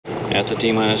At the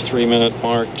T-minus 3-minute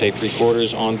mark, tape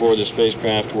recorders on board the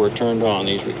spacecraft were turned on.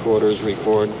 These recorders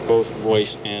record both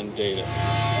voice and data. We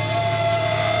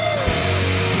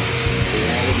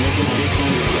have ignition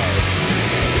sequence start.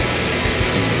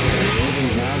 The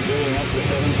engine's now building up to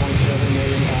 7.7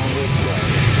 million pounds of thrust.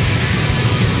 We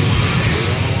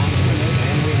have a launch commit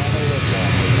and we have a liftoff.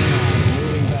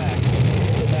 Moving back.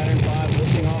 The Saturn V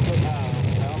lifting off with power.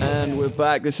 And we're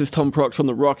back. This is Tom Prox from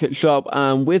the Rocket Shop,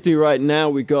 and with me right now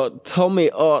we got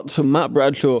Tommy Ott, Matt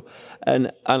Bradshaw,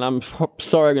 and I'm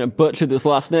sorry I'm going to butcher this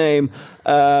last name,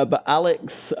 but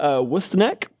Alex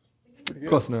Wusterneck.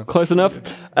 Close enough. Close enough.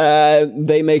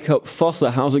 They make up Fossa.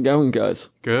 How's it going, guys?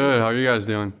 Good. How are you guys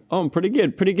doing? Oh, pretty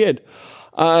good. Pretty good.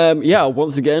 Yeah.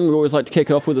 Once again, we always like to kick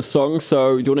off with a song.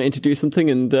 So, do you want to introduce something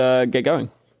and get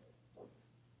going?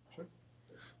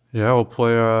 Yeah, we'll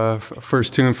play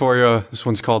first tune for you. This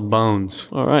one's called Bones.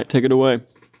 All right, take it away.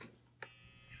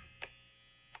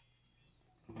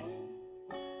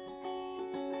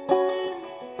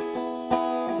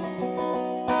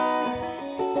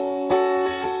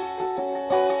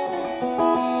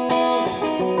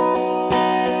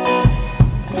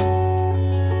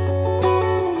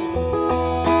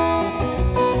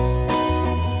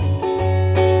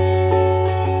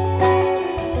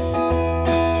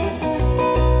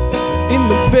 In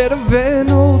the bed of an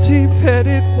old jeep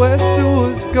headed west, I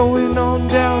was going on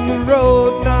down the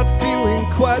road, not feeling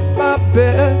quite my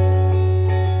best.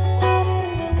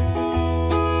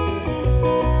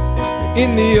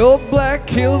 In the old black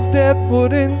hills that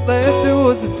wouldn't let, there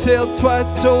was a tale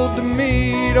twice told to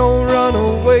me. Don't run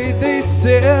away, they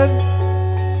said.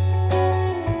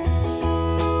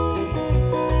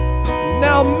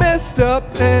 Now I'm messed up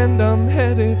and I'm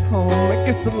headed home. I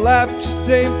guess the life just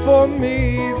ain't for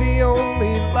me, the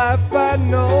only life I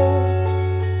know.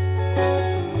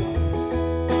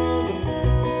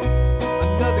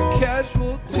 Another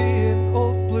casualty in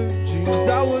old blue jeans.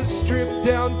 I was stripped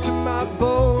down to my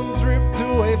bones, ripped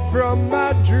away from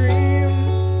my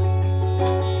dreams.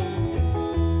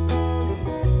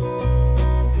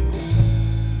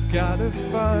 Gotta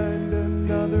find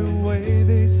another way,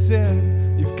 they said.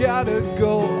 You've gotta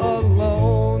go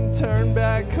alone, turn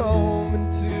back home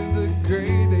into the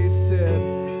gray, they said.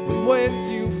 And when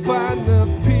you find the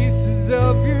pieces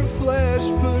of your flesh,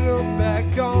 put them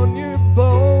back on your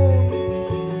bones.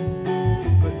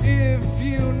 But if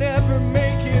you never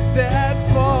make it that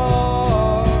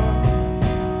far,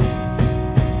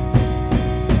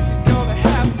 you're gonna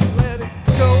have to let it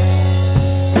go.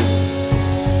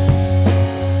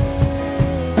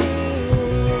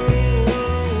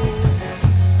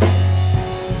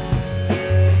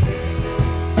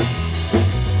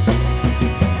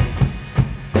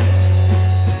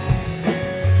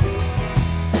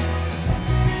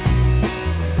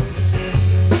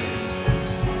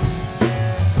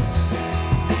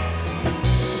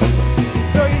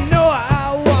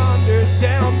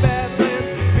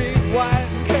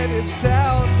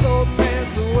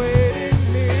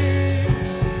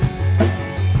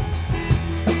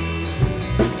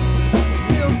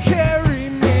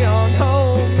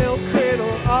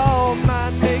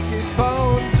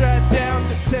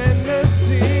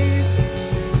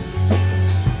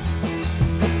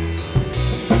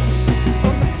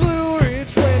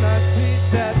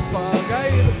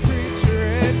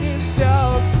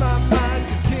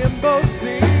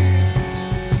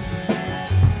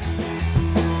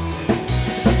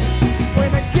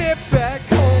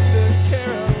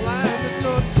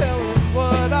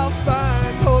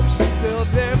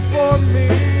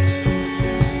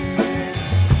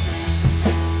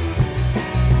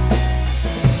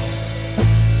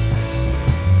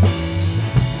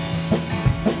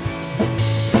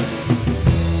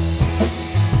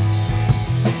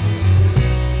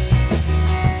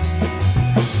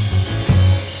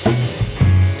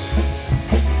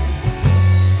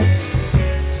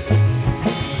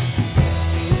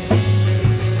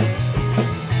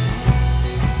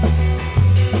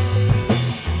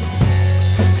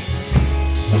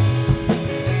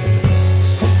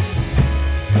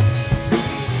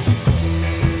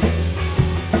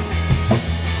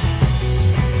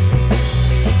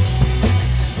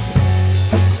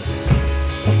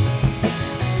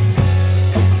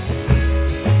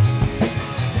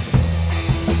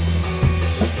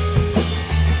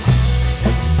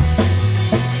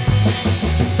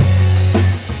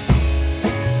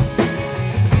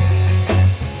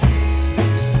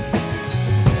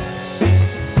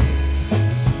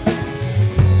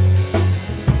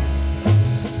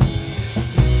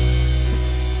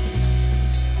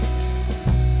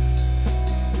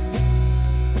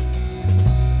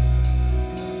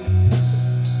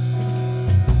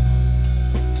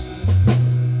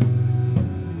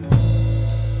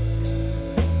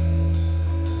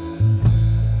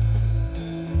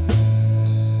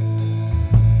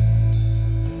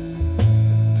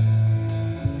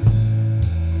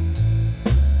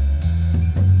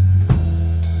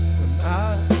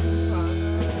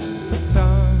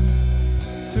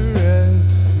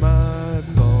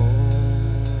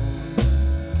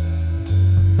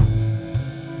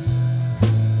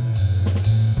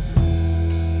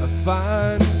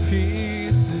 find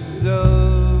pieces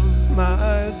of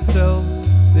myself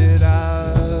that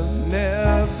I've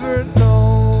never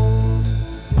known,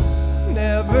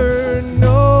 never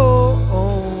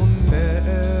known,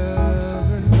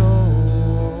 never known.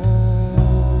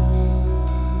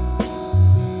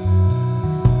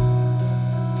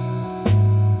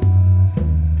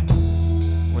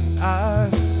 When I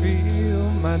feel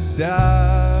my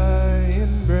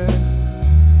dying breath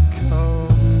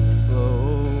come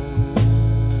slow,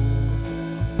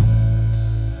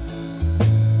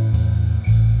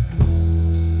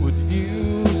 would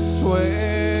you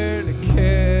swear to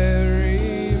carry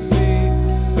me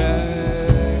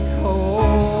back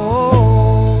home?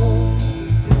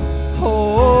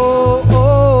 Home,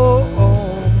 home,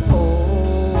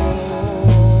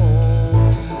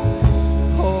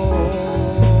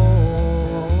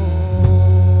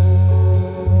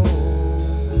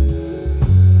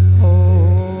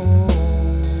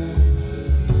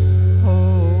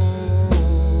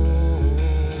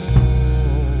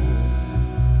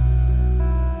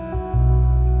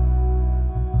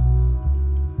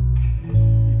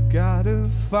 You've gotta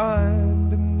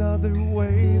find another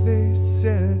way, they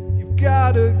said. You've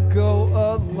gotta go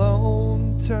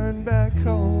alone, turn back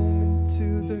home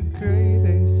into the gray,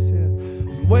 they said.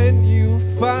 And when you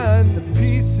find the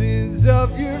pieces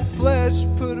of your flesh,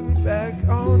 put them back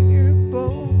on your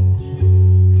bones.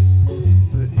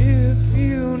 But if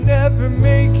you never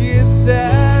make it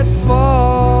that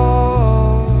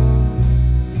far,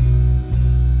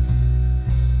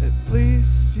 at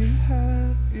least you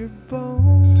have your bones.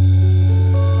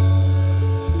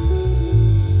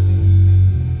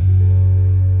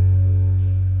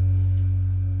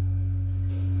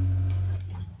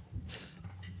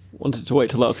 Wanted to wait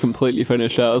till that was completely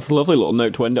finished. It's a lovely little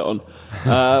note to end it on.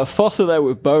 Fossa there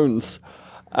with Bones.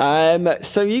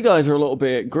 So you guys are a little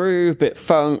bit groove, bit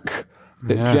funk,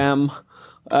 bit jam.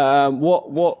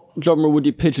 What genre would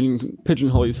you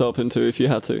pigeonhole yourself into if you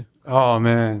had to? Oh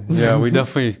man, yeah, we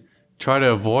definitely try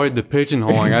to avoid the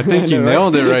pigeonholing. I think you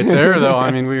nailed it right there, though. I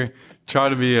mean, we try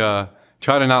to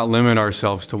not limit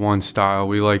ourselves to one style.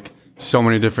 We like so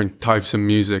many different types of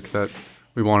music that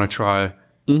we want to try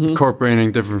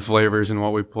incorporating different flavors in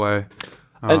what we play.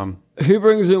 And who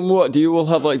brings in what? Do you all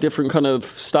have like different kind of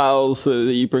styles that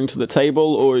you bring to the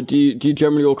table, or do you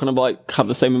generally all kind of like have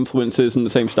the same influences and the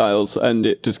same styles, and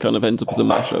it just kind of ends up as a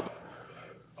mashup?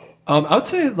 I would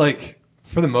say, like,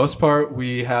 for the most part,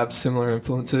 we have similar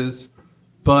influences,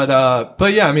 but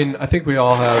yeah, I mean, I think we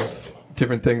all have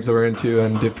different things that we're into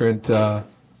and different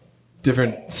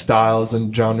styles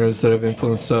and genres that have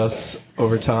influenced us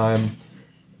over time.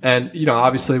 And, you know,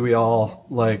 obviously we all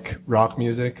like rock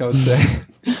music, I would say.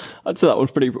 I'd say that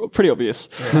one's pretty obvious.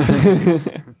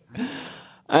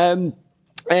 Yeah.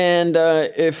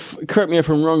 If correct me if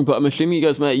I'm wrong, but I'm assuming you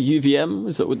guys met at UVM.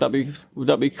 Would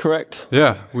that be correct?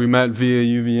 Yeah, we met via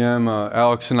UVM.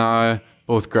 Alex and I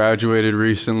both graduated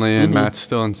recently, and Matt's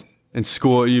still in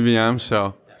school at UVM,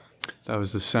 so that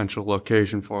was the central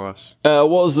location for us. What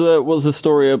was the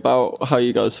story about how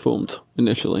you guys formed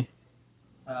initially?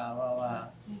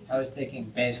 I was taking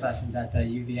bass lessons at the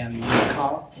UVM Music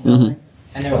Hall building,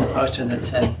 and there was a poster that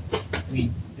said,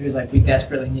 we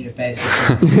desperately need a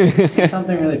bassist.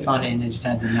 Something really funny, and they just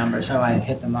had the number, so I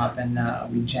hit them up, and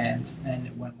we jammed, and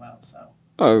it went well, so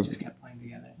we just kept playing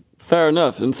together. Fair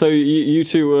enough. And so you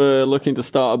two were looking to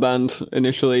start a band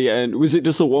initially, and was it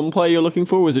just a one player you're looking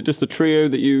for? Was it just a trio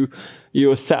that you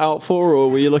were set out for,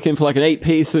 or were you looking for like an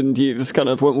 8-piece and you just kind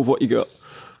of went with what you got?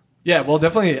 Yeah, well,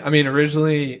 definitely. I mean,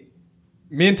 originally,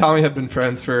 me and Tommy had been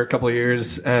friends for a couple of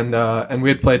years, and we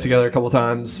had played together a couple of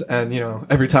times, and, you know,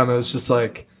 every time it was just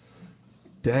like,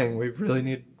 dang, we really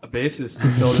need a bassist to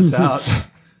fill this out.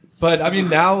 But I mean,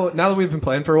 now that we've been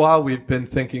playing for a while, we've been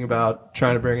thinking about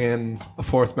trying to bring in a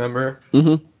fourth member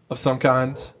of some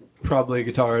kind, probably a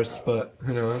guitarist, but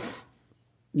who knows?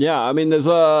 Yeah, I mean, there's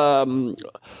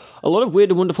a lot of weird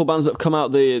and wonderful bands that have come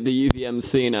out the UVM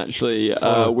scene actually,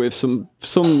 with some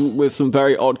with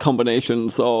very odd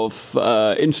combinations of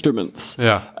instruments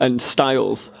and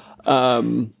styles,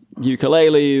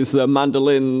 ukuleles,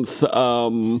 mandolins,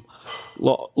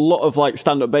 lot of like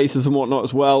stand-up basses and whatnot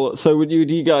as well. So do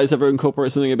you guys ever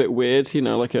incorporate something a bit weird, you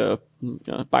know, like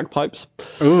bagpipes?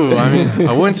 Ooh, I mean,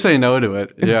 I wouldn't say no to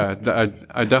it. Yeah,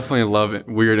 I definitely love it,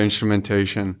 weird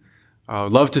instrumentation.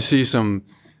 I'd love to see some.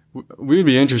 We'd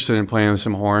be interested in playing with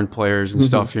some horn players and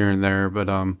stuff here and there, but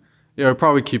yeah, I'd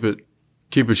probably keep it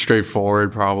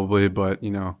straightforward, probably. But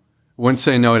you know, wouldn't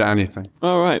say no to anything.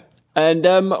 All right, and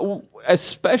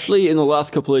especially in the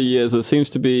last couple of years, there seems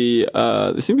to be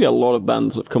a lot of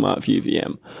bands that have come out of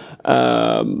UVM.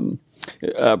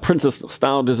 Princess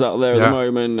Nostalgia's out there at the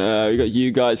moment. You got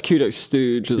you guys, Kudo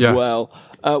Stooge as well.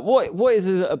 What is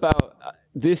it about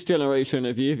this generation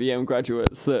of UVM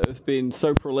graduates that have been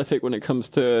so prolific when it comes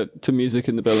to music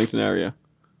in the Burlington area?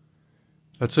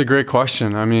 That's a great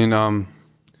question. I mean,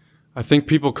 I think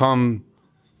people come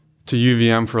to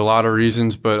UVM for a lot of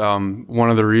reasons, but one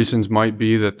of the reasons might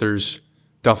be that there's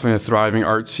definitely a thriving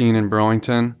art scene in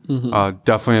Burlington,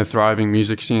 definitely a thriving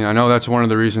music scene. I know that's one of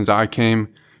the reasons I came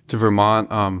to Vermont.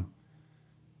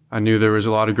 I knew there was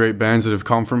a lot of great bands that have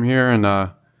come from here, and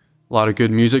a lot of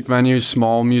good music venues,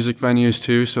 small music venues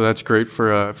too. So that's great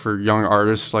for young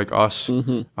artists like us,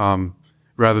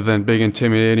 rather than big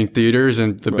intimidating theaters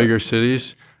in the bigger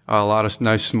cities. A lot of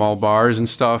nice small bars and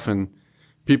stuff, and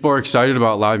people are excited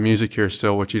about live music here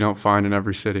still, which you don't find in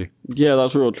every city. Yeah,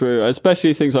 that's real true.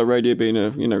 Especially things like Radio Bean,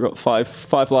 got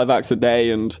five live acts a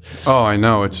day, and oh, I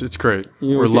know, it's great.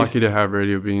 We're lucky to have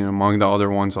Radio Bean among the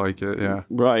other ones like it. Yeah,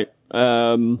 right.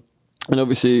 And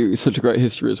obviously, such a great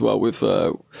history as well with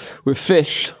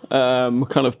Fish,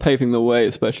 kind of paving the way,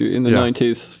 especially in the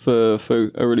 90s,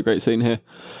 for a really great scene here.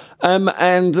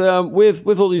 And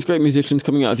with all these great musicians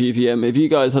coming out of UVM, have you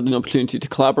guys had an opportunity to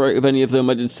collaborate with any of them?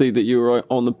 I did see that you were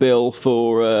on the bill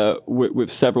for with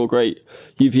several great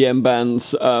UVM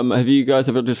bands. Have you guys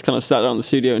ever just kind of sat down in the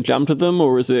studio and jammed with them,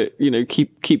 or is it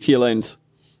keep to your lanes?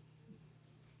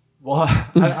 Well,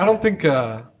 I don't think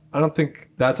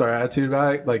that's our attitude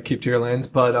about it, like keep to your lanes.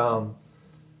 But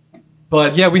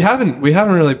yeah, we haven't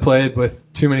really played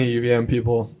with too many UVM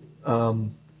people.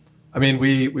 I mean,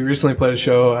 we recently played a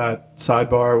show at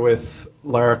Sidebar with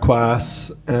Lara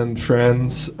Quass and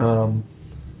friends, and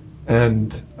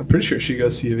I'm pretty sure she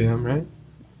goes to UVM, right?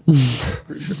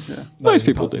 Pretty sure, yeah. Most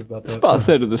people do. It's about a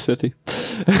third of the city.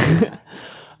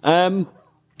 I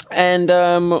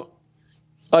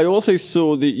also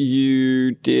saw that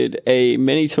you did a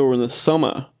mini tour in the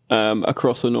summer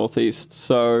across the Northeast.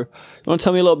 So you want to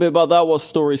tell me a little bit about that? What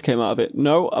stories came out of it?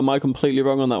 No? Am I completely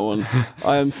wrong on that one?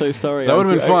 I am so sorry. That would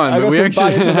have been fun. But we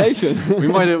actually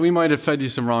we might have fed you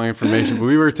some wrong information, but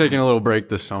we were taking a little break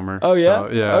this summer. Oh, yeah? So,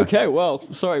 yeah. Okay,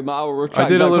 well, sorry, Matt, I'll retract I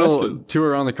did a little question.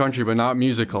 tour around the country, but not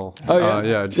musical. Oh, yeah?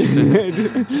 Yeah, just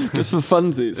just for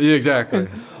funsies. Yeah, exactly.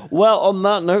 Well, on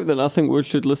that note, then I think we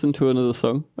should listen to another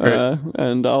song,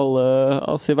 and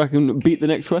I'll see if I can beat the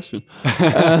next question.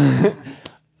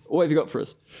 What have you got for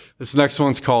us? This next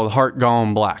one's called Heart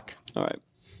Gone Black. All right.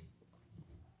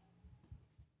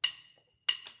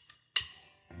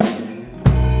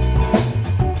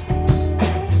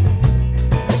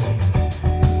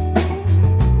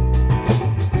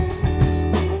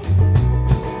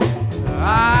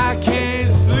 I can't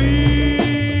sleep.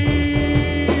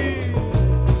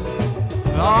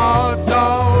 Thoughts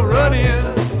all running.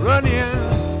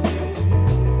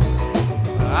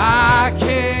 I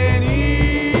can't eat.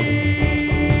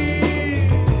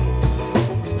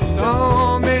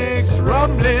 Stomach's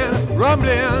rumbling.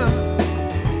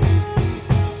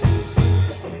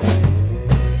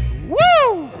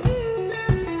 Woo!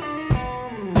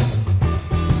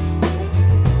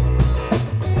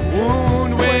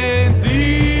 Wound went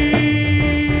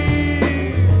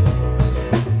deep.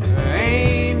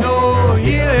 Ain't no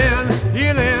healing.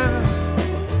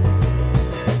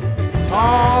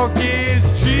 Talk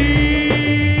is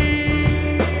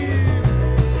cheap.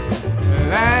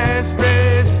 Last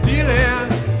breath stealing.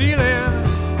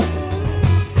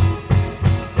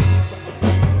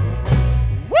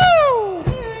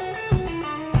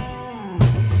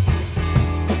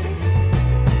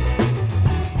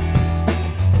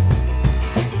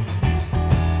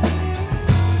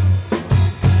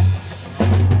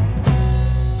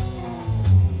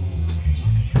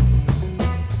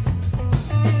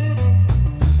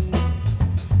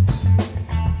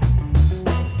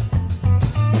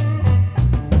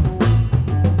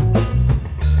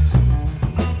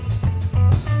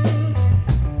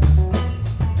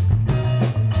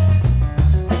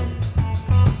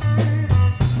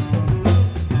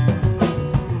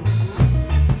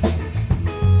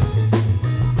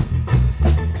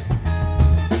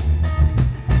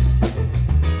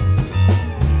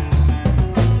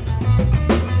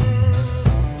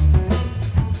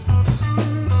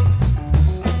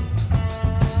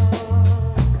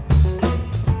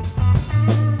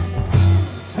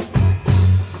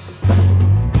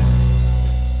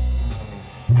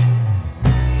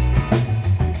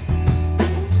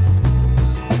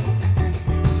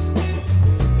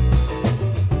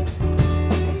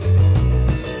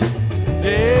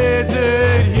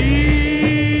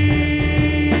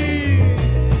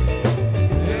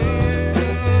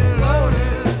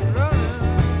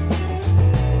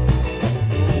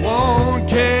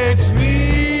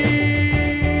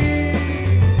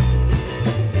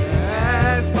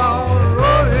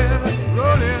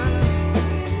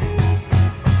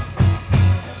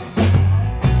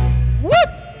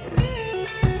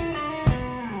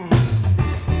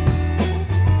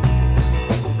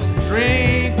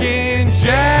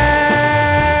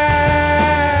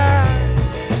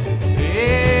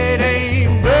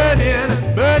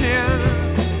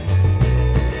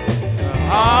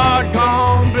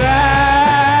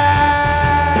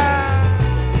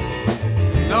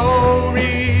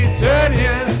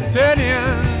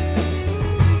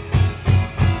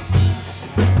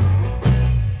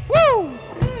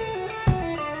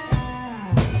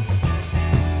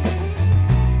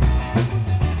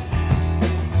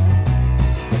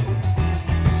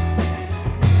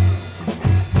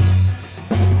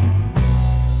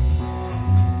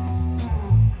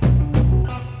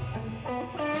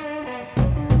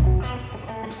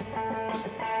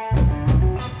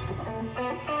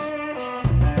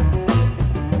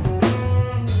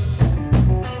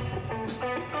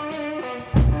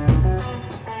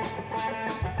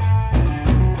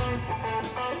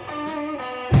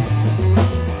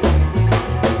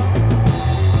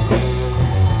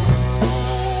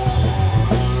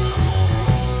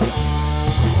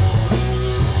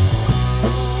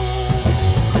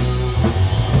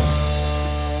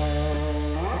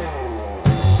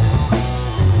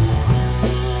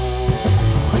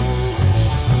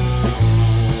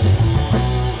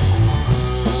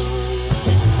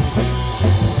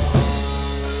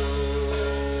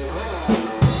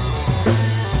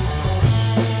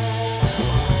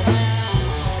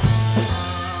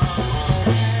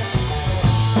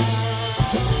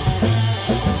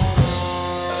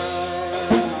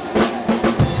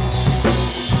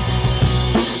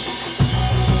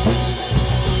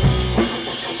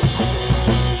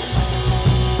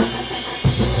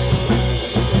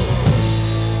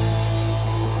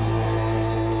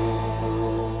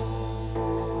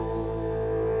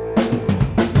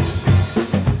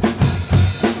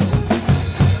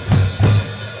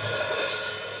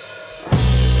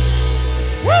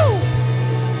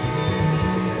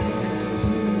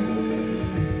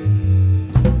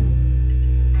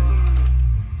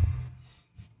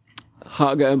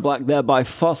 Heart Going Black there by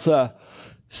Fossa.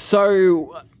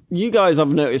 So you guys,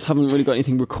 I've noticed, haven't really got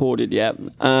anything recorded yet.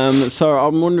 So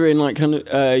I'm wondering, like, kind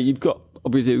of, you've got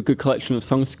obviously a good collection of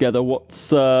songs together. When's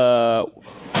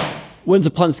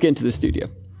the plans to get into the studio?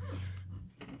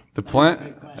 The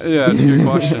plan? Yeah, that's a good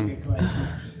question. Good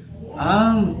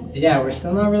question. Yeah, we're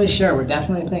still not really sure. We're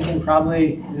definitely thinking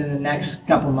probably within the next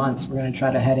couple months we're going to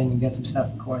try to head in and get some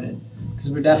stuff recorded, because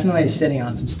we're definitely sitting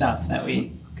on some stuff that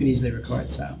we could easily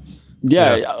record. So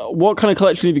yeah. What kind of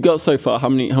collection have you got so far? How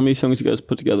many songs you guys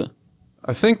put together?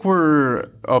 I think we're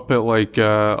up at like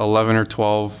 11 or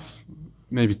 12,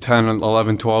 maybe 10,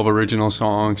 11, 12 original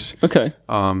songs. Okay.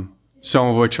 Some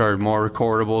of which are more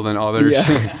recordable than others,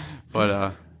 Yeah.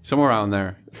 but somewhere around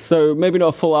there. So maybe not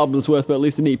a full album's worth, but at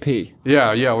least an EP.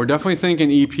 Yeah, we're definitely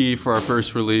thinking EP for our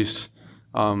first release.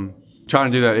 Trying to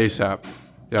do that ASAP.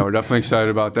 Yeah, we're definitely excited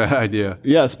about that idea.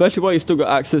 Yeah, especially while you still got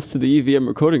access to the EVM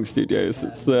recording studios.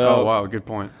 It's Oh wow, good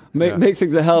point. Make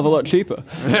things a hell of a lot cheaper.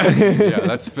 Yeah,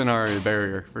 that's been our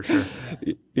barrier for sure.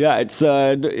 Yeah, it's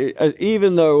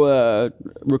even though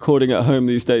recording at home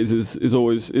these days is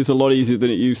a lot easier than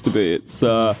it used to be.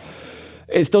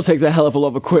 It still takes a hell of a lot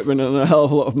of equipment and a hell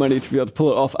of a lot of money to be able to pull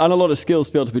it off, and a lot of skills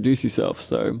to be able to produce yourself.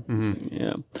 So,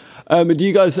 yeah. Do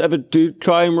you guys ever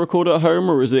try and record at home,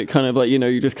 or is it kind of like,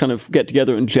 you just kind of get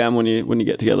together and jam when you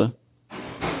get together?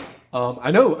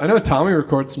 I know Tommy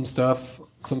records some stuff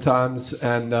sometimes,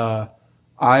 and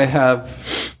I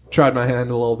have tried my hand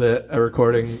a little bit at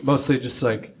recording. Mostly just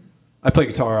like I play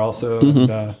guitar also,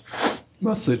 and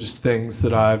mostly just things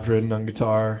that I've written on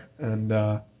guitar,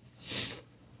 and.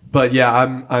 But yeah,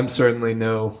 I'm certainly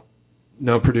no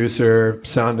producer,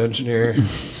 sound engineer,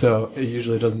 so it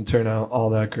usually doesn't turn out all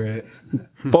that great.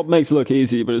 Bob makes it look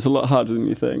easy, but it's a lot harder than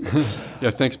you think.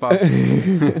 Yeah, thanks, Bob.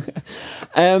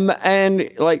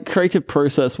 And like creative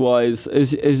process wise,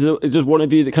 is it just one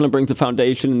of you that kind of brings the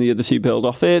foundation and the other two build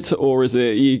off it, or is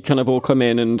it you kind of all come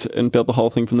in and build the whole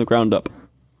thing from the ground up?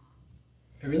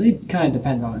 it really kind of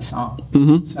depends on the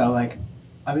song. So like,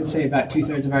 I would say about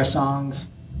 2/3 of our songs,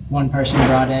 one person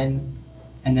brought in,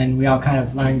 and then we all kind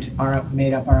of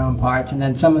made up our own parts, and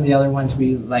then some of the other ones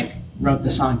we like wrote the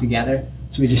song together.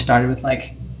 So we just started with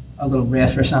like a little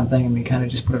riff or something, and we kind of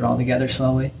just put it all together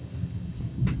slowly.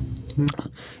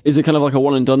 Is it kind of like a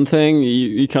one and done thing?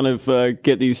 You kind of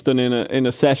get these done in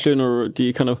a session, or do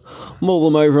you kind of mull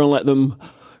them over and let them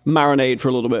marinate for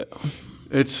a little bit?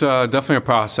 It's definitely a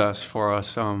process for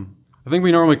us. I think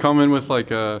we normally come in with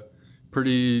like a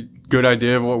pretty good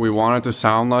idea of what we want it to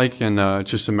sound like, and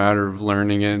it's just a matter of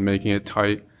learning it and making it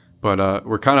tight. But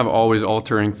we're kind of always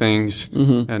altering things,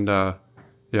 and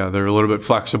yeah, they're a little bit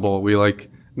flexible. We like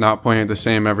not playing it the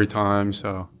same every time,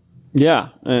 so. Yeah,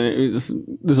 and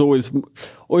there's always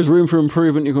room for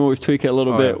improvement. You can always tweak it a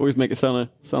little bit, always make it sound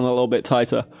a little bit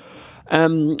tighter.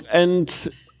 And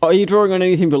are you drawing on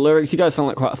anything but lyrics? You guys sound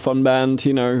like quite a fun band,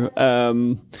 you're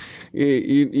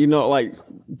not like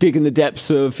digging the depths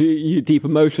of your deep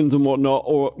emotions and whatnot,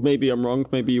 or maybe I'm wrong,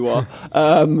 maybe you are.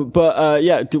 But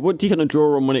yeah, what do you kind of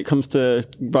draw on when it comes to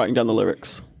writing down the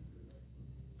lyrics?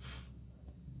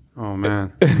 Oh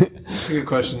man, that's a good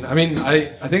question. I mean,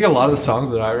 I think a lot of the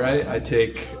songs that I write, I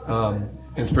take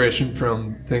inspiration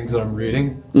from things that I'm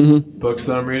reading, books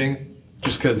that I'm reading,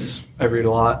 just because I read a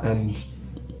lot, and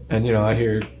I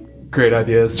hear great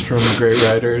ideas from great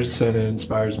writers, and it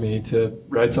inspires me to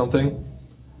write something.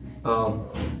 Yeah.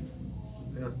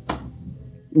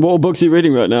 What books are you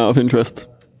reading right now of interest?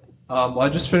 Well, I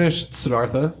just finished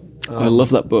Siddhartha. I love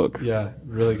that book. Yeah,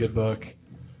 really good book.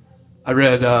 I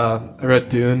read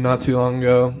Dune not too long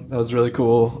ago. That was really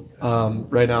cool.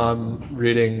 Right now I'm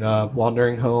reading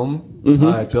Wandering Home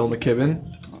by Bill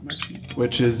McKibben,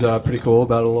 which is pretty cool,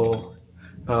 about a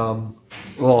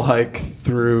little hike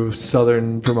through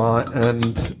southern Vermont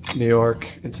and New York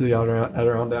into the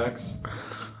Adirondacks.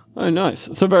 Oh, nice.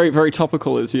 So very, very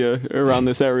topical as you're around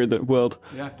this area of the world.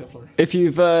 Yeah, definitely. If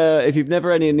you've never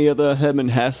read any other Herman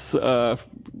Hesse,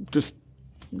 just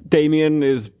Damien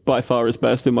is by far his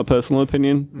best in my personal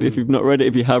opinion. If you've not read it,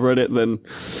 if you have read it, then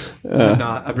I've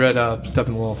not. I've read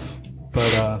Steppenwolf,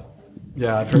 but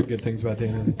yeah, I've heard good things about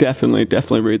Damien.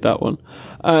 Definitely read that one.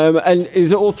 And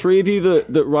is it all three of you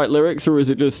that write lyrics, or is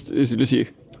it just you?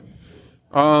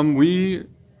 We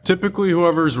typically,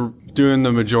 whoever's doing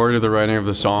the majority of the writing of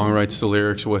the song writes the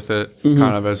lyrics with it,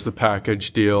 kind of as the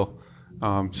package deal.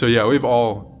 So yeah, we've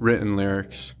all written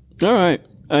lyrics. All right.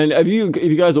 And have you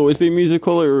guys always been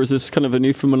musical, or is this kind of a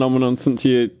new phenomenon since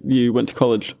you went to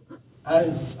college?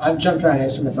 I've jumped around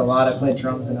instruments a lot. I played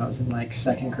drums when I was in like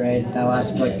second grade. That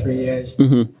lasted like 3 years.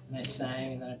 And I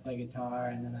sang, and then I played guitar,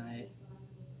 and then I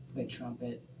played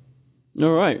trumpet.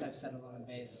 All right. I've settled on a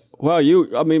bass. Wow,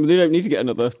 I mean, they don't need to get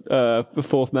another a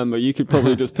fourth member. You could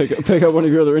probably just pick up one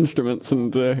of your other instruments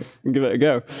and give it a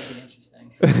go. That'd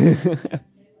be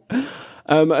interesting.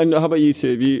 And how about you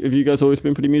two? Have you guys always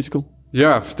been pretty musical?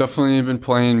 Yeah, I've definitely been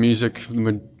playing music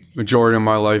the majority of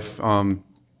my life,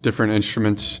 different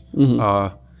instruments.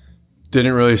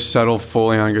 Didn't really settle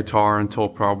fully on guitar until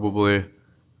probably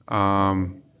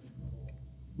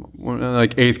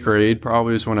like 8th grade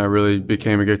probably is when I really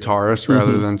became a guitarist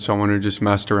rather than someone who just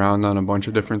messed around on a bunch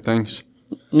of different things.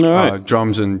 All right.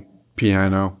 Drums and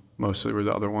piano mostly were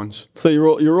the other ones. So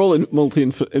you're all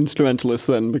multi instrumentalists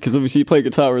then, because obviously you play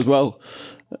guitar as well.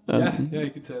 Yeah, you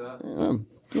could say that.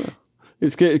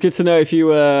 It's good to know if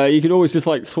you you could always just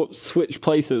like switch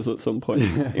places at some point.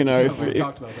 You know, We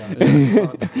talked about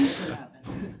that.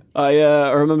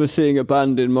 I remember seeing a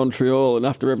band in Montreal, and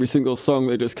after every single song,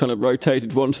 they just kind of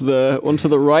rotated one to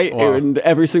the right, Wow. and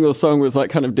every single song was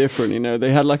like kind of different. You know,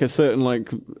 they had like a certain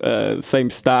like same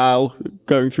style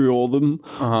going through all of them,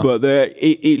 but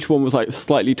each one was like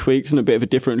slightly tweaked and a bit of a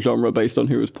different genre based on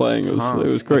who was playing. It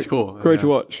was great, That's cool. great to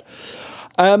Yeah. watch.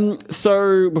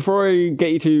 So before I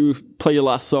get you to play your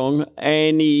last song,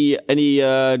 any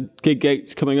gig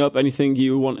dates coming up? Anything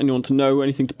you want anyone to know?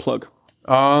 Anything to plug?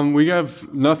 We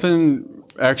have nothing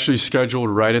actually scheduled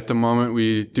right at the moment.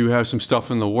 We do have some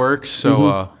stuff in the works,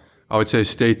 so I would say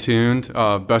stay tuned.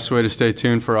 Best way to stay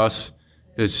tuned for us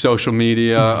is social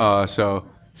media, so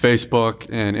Facebook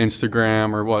and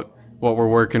Instagram or what we're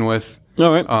working with.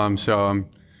 All right. So I'm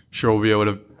sure we'll be able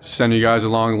to send you guys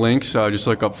along links. Just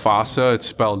look up Fossa. It's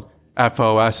spelled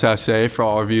Fossa for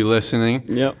all of you listening.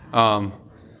 Yep.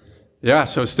 Yeah,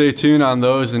 so stay tuned on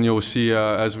those, and you'll see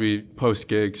as we post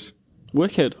gigs.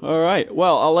 Wicked. All right.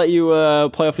 Well, I'll let you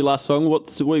play off your last song.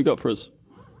 What you got for us?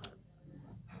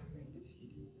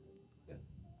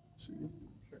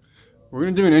 We're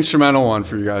gonna do an instrumental one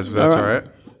for you guys, if that's all right.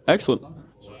 Excellent.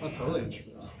 Not totally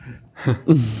interesting.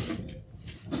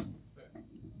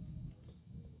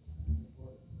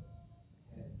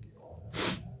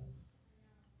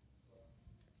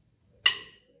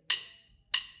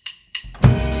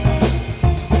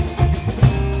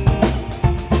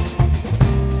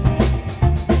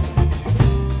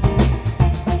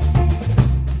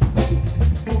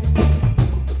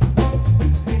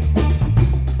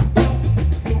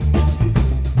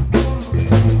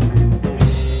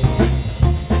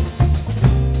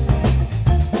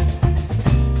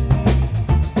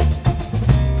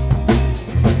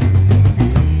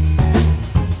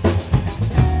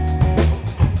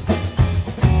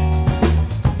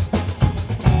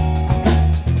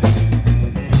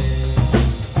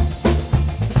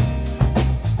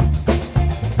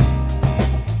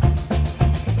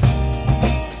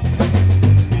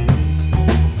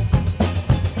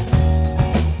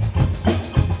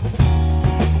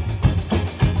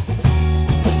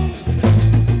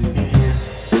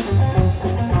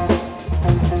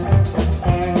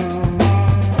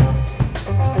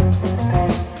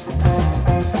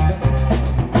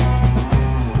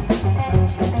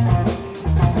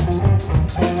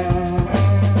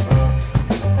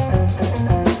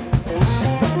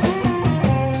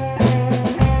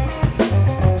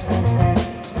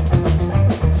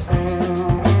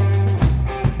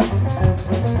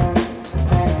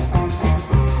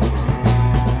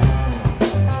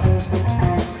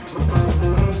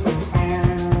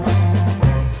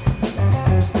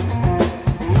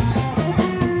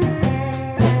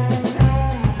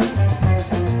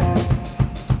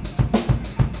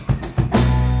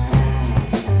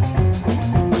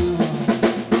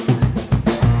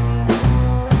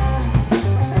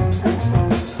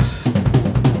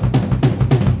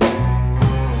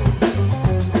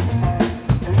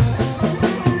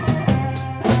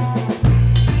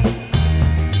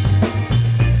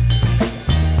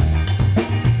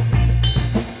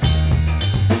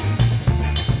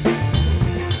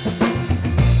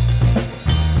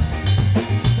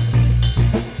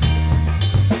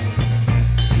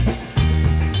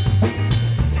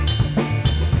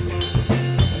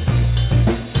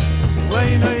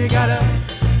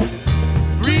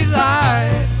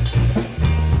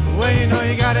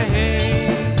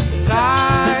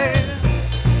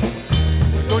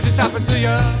 stop until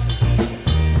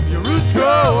your roots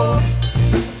grow.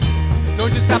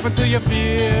 Don't just stop until your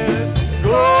fears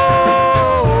go.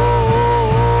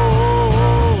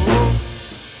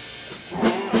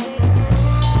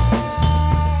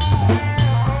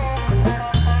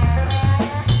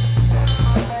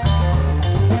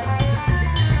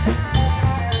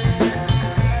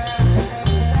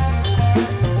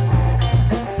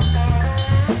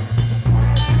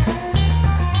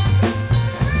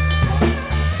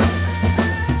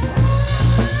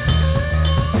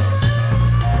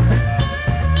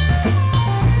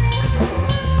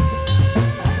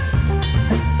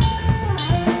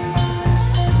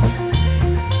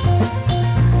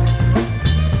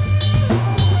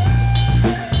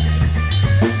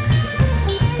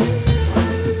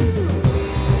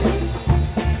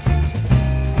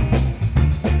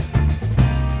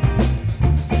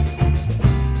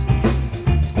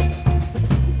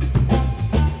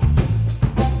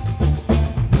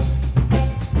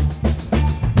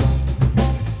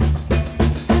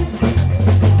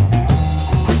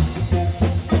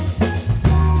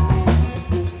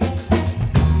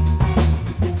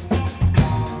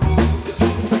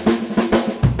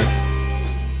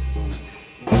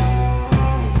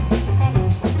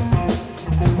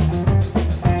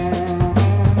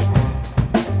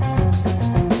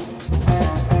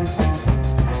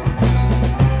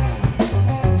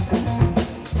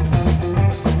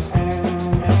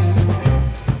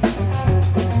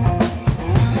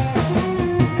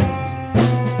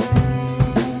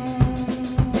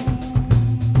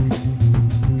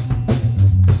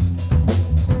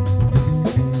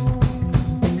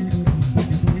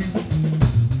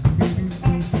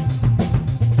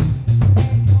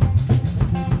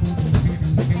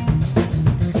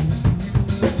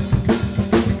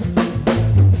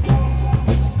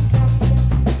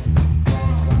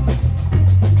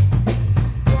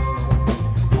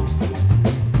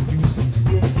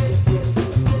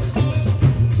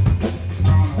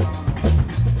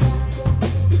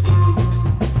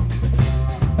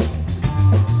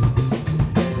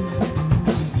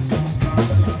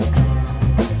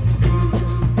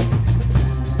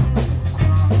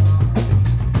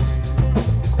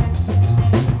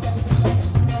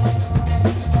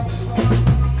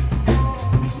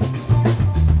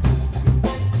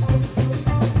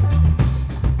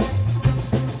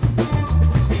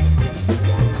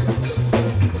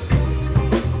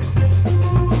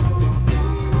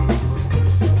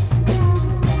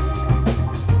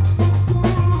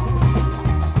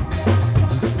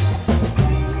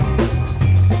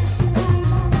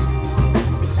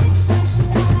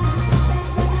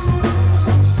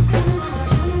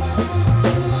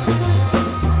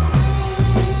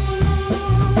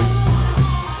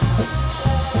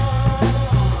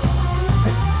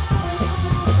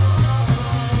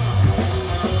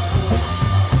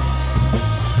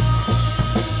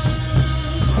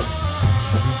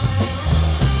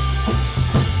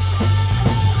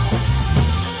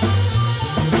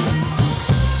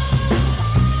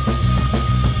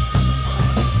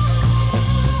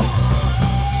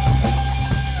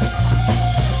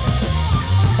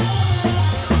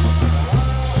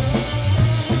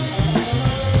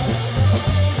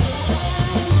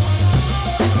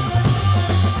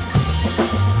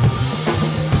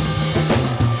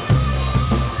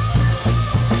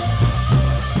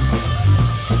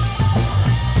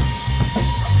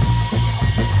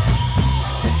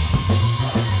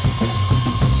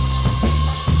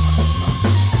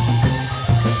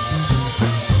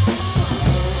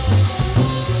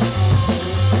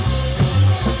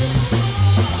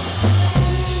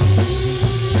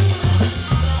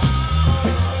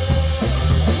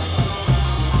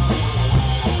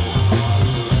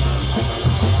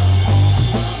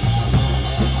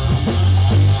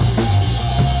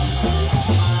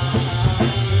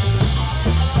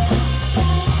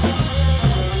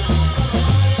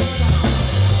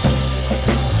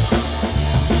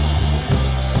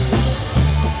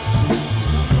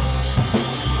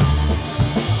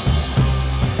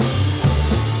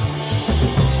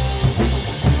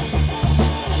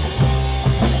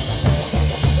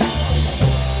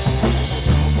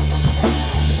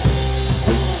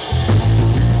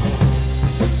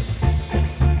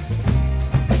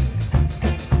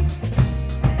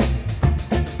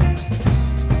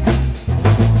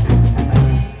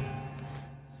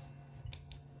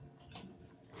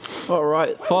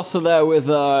 right, Fossa there with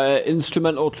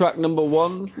instrumental track number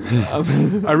 1.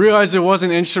 I realized it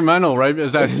wasn't instrumental, right?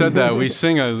 As I said that, we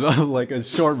sing a like a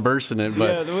short verse in it, but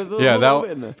Yeah, there was a yeah, little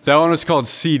bit in there. that one was called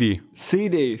CD.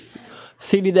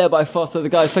 CD there by Fossa. The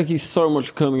guys, thank you so much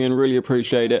for coming in. Really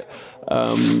appreciate it.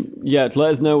 Yeah,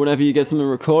 let us know whenever you get something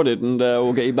recorded, and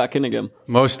we'll get you back in again.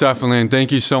 Most definitely, and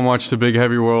thank you so much to Big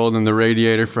Heavy World and the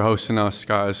Radiator for hosting us,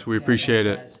 guys. We appreciate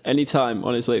it. Anytime,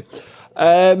 honestly.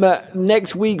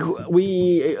 Next week,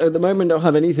 we at the moment don't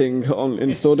have anything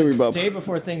in store, do we, Bob? Day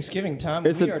before Thanksgiving, Tom.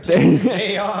 It's we a are taking a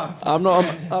day off. I'm not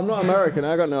American.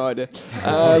 I got no idea.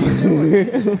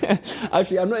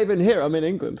 Actually, I'm not even here. I'm in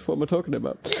England. What am I talking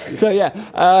about? So yeah.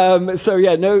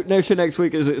 No show next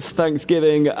week as it's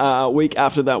Thanksgiving. Week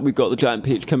after that, we've got the Giant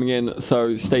Peach coming in.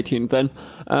 So stay tuned then.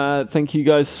 Thank you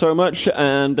guys so much.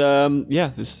 And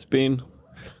this has been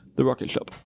the Rocket Shop.